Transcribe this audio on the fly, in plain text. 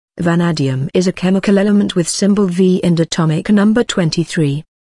Vanadium is a chemical element with symbol V and atomic number 23.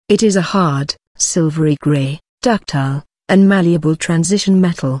 It is a hard, silvery gray, ductile, and malleable transition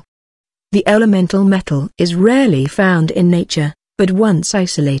metal. The elemental metal is rarely found in nature, but once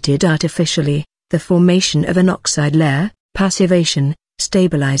isolated artificially, the formation of an oxide layer, passivation,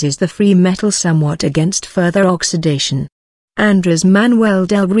 stabilizes the free metal somewhat against further oxidation. Andres Manuel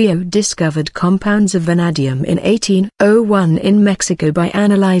del Rio discovered compounds of vanadium in 1801 in Mexico by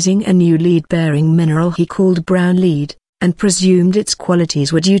analyzing a new lead-bearing mineral he called brown lead, and presumed its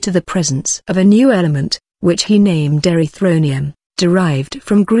qualities were due to the presence of a new element, which he named erythronium, derived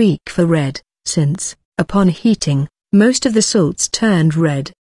from Greek for red, since, upon heating, most of the salts turned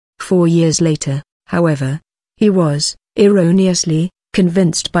red. 4 years later, however, he was, erroneously,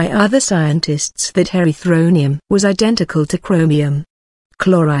 convinced by other scientists that erythronium was identical to chromium.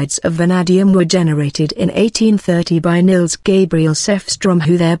 Chlorides of vanadium were generated in 1830 by Nils Gabriel Sefström,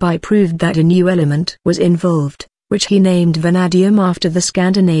 who thereby proved that a new element was involved, which he named vanadium after the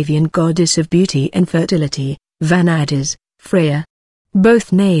Scandinavian goddess of beauty and fertility, Vanadís, Freyja.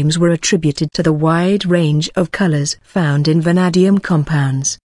 Both names were attributed to the wide range of colors found in vanadium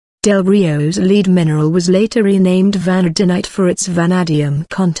compounds. Del Rio's lead mineral was later renamed vanadinite for its vanadium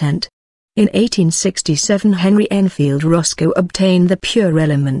content. In 1867 Henry Enfield Roscoe obtained the pure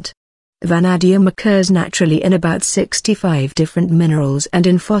element. Vanadium occurs naturally in about 65 different minerals and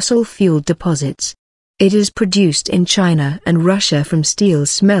in fossil fuel deposits. It is produced in China and Russia from steel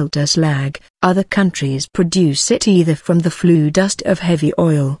smelter slag. Other countries produce it either from the flue dust of heavy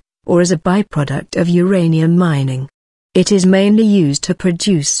oil, or as a byproduct of uranium mining. It is mainly used to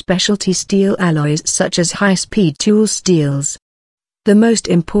produce specialty steel alloys such as high-speed tool steels. The most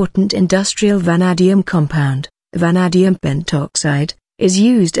important industrial vanadium compound, vanadium pentoxide, is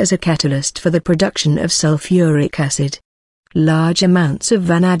used as a catalyst for the production of sulfuric acid. Large amounts of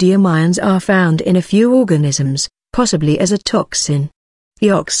vanadium ions are found in a few organisms, possibly as a toxin.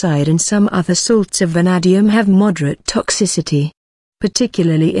 The oxide and some other salts of vanadium have moderate toxicity.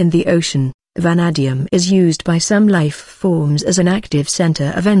 Particularly in the ocean, vanadium is used by some life forms as an active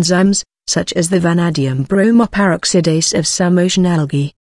center of enzymes, such as the vanadium bromoperoxidase of some ocean algae.